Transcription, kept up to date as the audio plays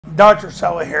Dr.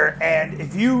 Sella here, and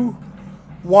if you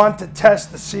want to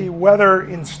test to see whether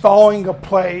installing a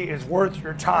play is worth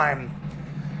your time,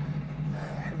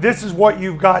 this is what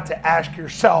you've got to ask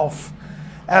yourself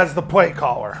as the play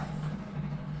caller.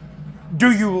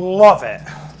 Do you love it?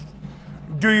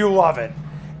 Do you love it?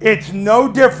 It's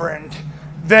no different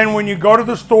than when you go to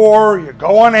the store, you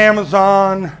go on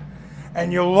Amazon,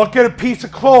 and you look at a piece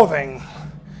of clothing,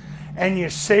 and you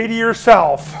say to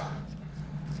yourself,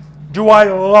 do I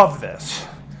love this?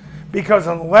 Because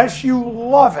unless you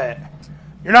love it,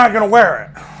 you're not going to wear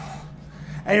it.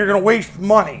 And you're going to waste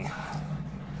money.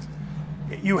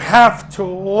 You have to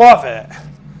love it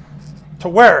to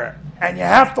wear it. And you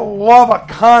have to love a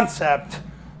concept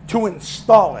to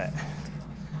install it.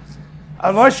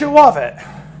 Unless you love it,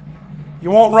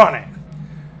 you won't run it.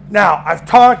 Now, I've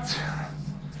talked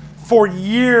for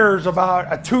years about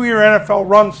a 2-year NFL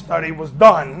run study was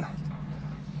done,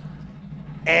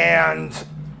 and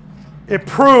it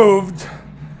proved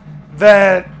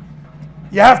that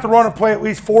you have to run a play at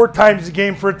least 4 times a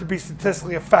game for it to be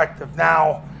statistically effective.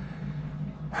 Now,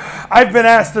 I've been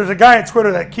asked, there's a guy on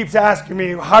Twitter that keeps asking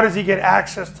me, how does he get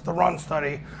access to the run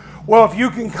study? Well, if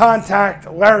you can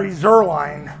contact Larry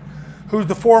Zerline, who's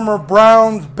the former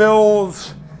Browns,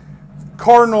 Bills,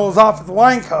 Cardinals offensive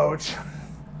line coach,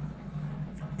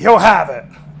 he'll have it.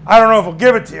 I don't know if he'll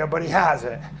give it to you, but he has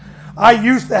it. I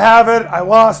used to have it. I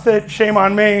lost it. Shame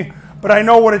on me. But I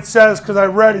know what it says because I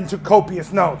read and took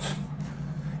copious notes.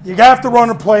 You have to run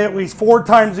a play at least 4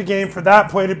 times a game for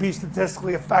that play to be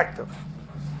statistically effective.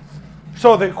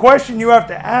 So the question you have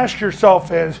to ask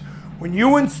yourself is, when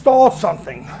you install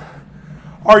something,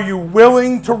 are you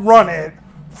willing to run it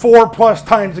 4+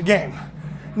 times a game?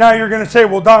 Now you're going to say,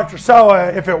 well, Dr.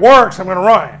 Sella, if it works, I'm going to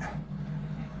run it.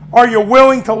 Are you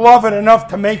willing to love it enough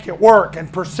to make it work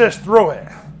and persist through it?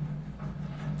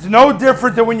 It's no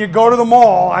different than when you go to the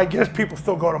mall. I guess people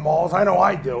still go to malls. I know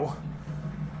I do.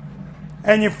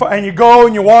 And you go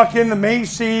and you walk into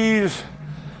Macy's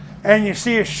and you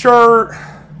see a shirt.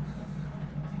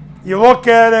 You look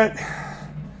at it.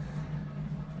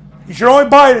 You should only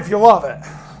buy it if you love it.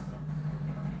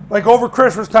 Like over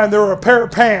Christmas time, there were a pair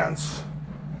of pants.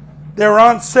 They were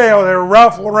on sale. They were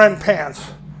Ralph Lauren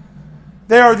pants.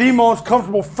 They are the most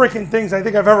comfortable freaking things I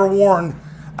think I've ever worn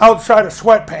outside of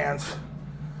sweatpants.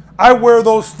 I wear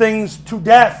those things to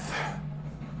death.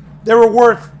 They were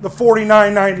worth the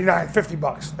 $49.99,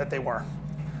 $50 that they were.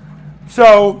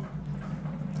 So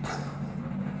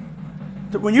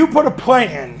when you put a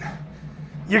play in,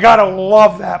 you got to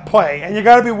love that play, and you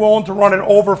got to be willing to run it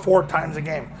over 4 times a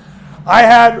game. I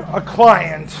had a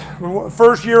client,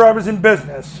 first year I was in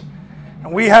business,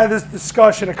 and we had this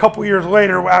discussion a couple years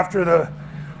later after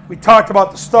we talked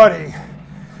about the study.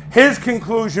 His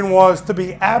conclusion was to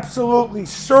be absolutely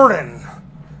certain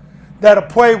that a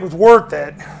play was worth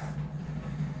it,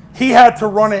 he had to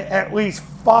run it at least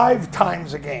 5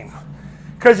 times a game.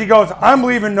 Because he goes, I'm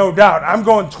leaving no doubt. I'm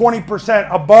going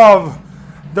 20% above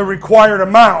the required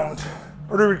amount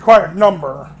or the required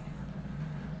number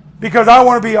because I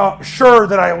want to be sure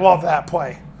that I love that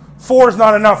play. 4 is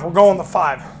not enough. We're going to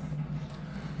 5.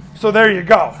 So there you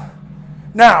go.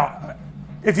 Now,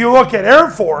 if you look at Air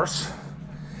Force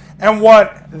and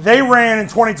what they ran in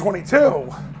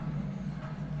 2022,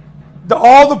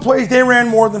 all the plays they ran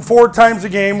more than 4 times a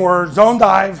game were zone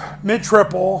dive,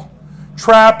 mid-triple,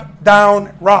 trap,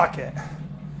 down, rocket.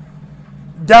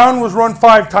 Down was run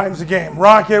 5 times a game.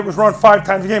 Rocket was run 5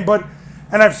 times a game. But,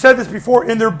 and I've said this before,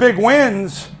 in their big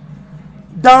wins,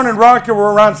 down and rocket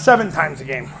were around 7 times a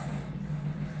game.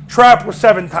 Trap was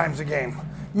 7 times a game.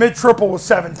 Mid-triple was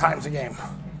 7 times a game.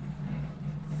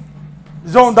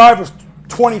 Zone dive was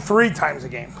 23 times a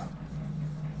game.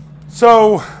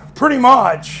 So pretty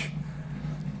much,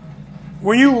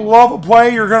 when you love a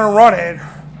play, you're going to run it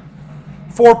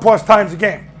 4+ times a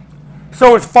game.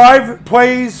 So it's 5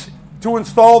 plays to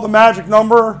install the magic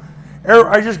number.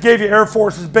 I just gave you Air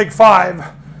Force's big 5.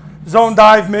 Zone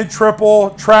dive,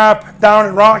 mid-triple, trap, down,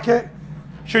 and rocket.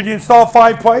 Should you install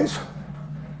 5 plays?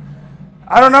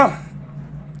 I don't know.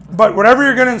 But whatever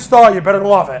you're going to install, you better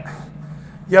love it.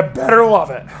 You better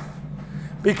love it.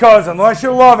 Because unless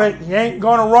you love it, you ain't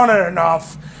going to run it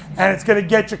enough, and it's going to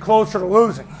get you closer to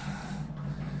losing.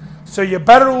 So you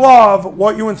better love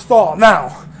what you install.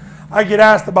 Now, I get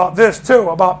asked about this too,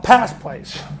 about pass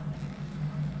plays.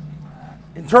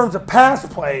 In terms of pass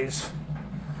plays,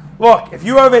 look, if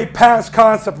you have a pass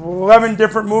concept with 11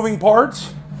 different moving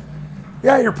parts,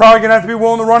 yeah, you're probably going to have to be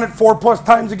willing to run it 4+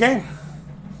 times a game.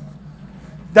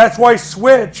 That's why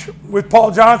switch with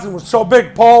Paul Johnson was so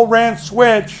big. Paul ran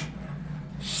switch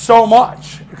so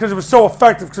much because it was so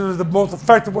effective, because it was the most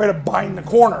effective way to bind the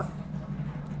corner.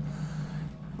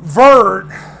 vert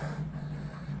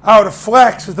out of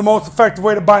flex is the most effective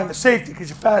way to bind the safety because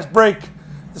you fast break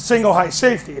the single high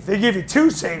safety. If they give you two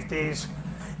safeties,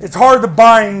 it's hard to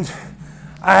bind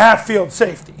a half field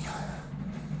safety.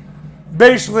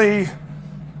 Basically,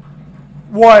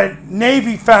 what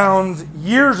Navy found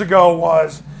years ago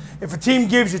was if a team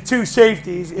gives you two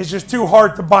safeties, it's just too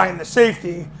hard to bind the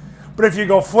safety. But if you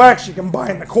go flex, you can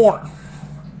bind the corner.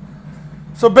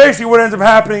 So basically what ends up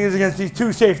happening is against these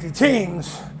two safety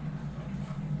teams,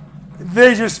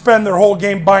 they just spend their whole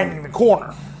game binding the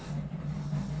corner.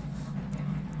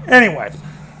 Anyway,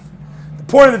 the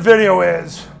point of the video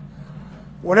is,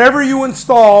 whatever you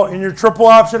install in your triple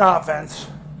option offense,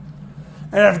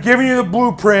 and I've given you the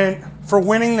blueprint for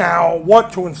winning now,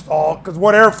 what to install, because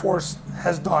what Air Force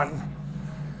has done,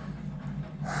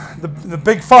 the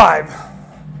big five,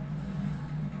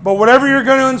 but whatever you're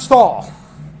going to install,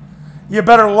 you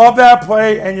better love that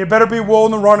play and you better be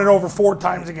willing to run it over 4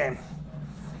 times a game.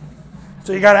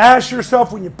 So you got to ask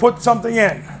yourself when you put something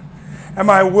in, am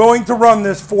I willing to run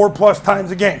this 4+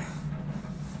 times a game?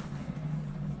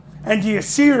 And do you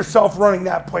see yourself running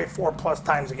that play 4+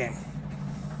 times a game?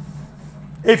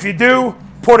 If you do,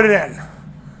 put it in.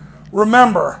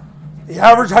 Remember, the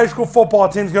average high school football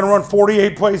team is going to run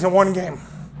 48 plays in one game.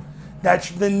 That's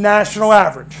the national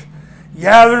average.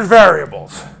 Yeah, there's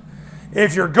variables.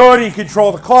 If you're good and you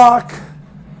control the clock,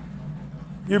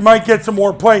 you might get some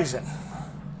more plays in.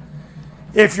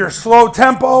 If you're slow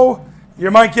tempo,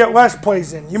 you might get less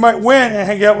plays in. You might win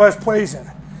and get less plays in.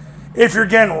 If you're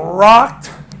getting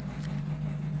rocked,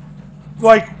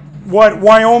 like what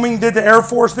Wyoming did to Air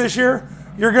Force this year,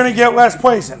 you're going to get less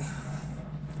plays in.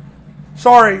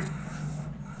 Sorry.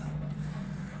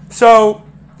 So,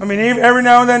 I mean, every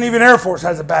now and then even Air Force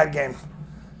has a bad game.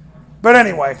 But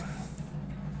anyway,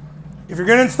 if you're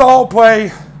going to install a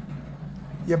play,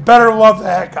 you better love the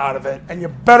heck out of it, and you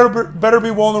better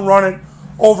be willing to run it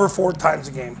over 4 times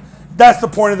a game. That's the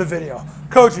point of the video.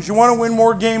 Coaches, you want to win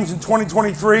more games in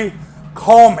 2023?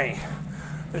 Call me.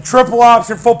 The Triple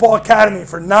Option Football Academy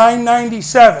for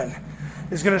 $9.97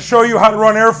 is going to show you how to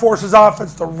run Air Force's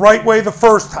offense the right way the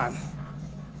first time.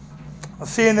 I'll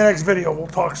see you in the next video. We'll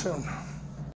talk soon.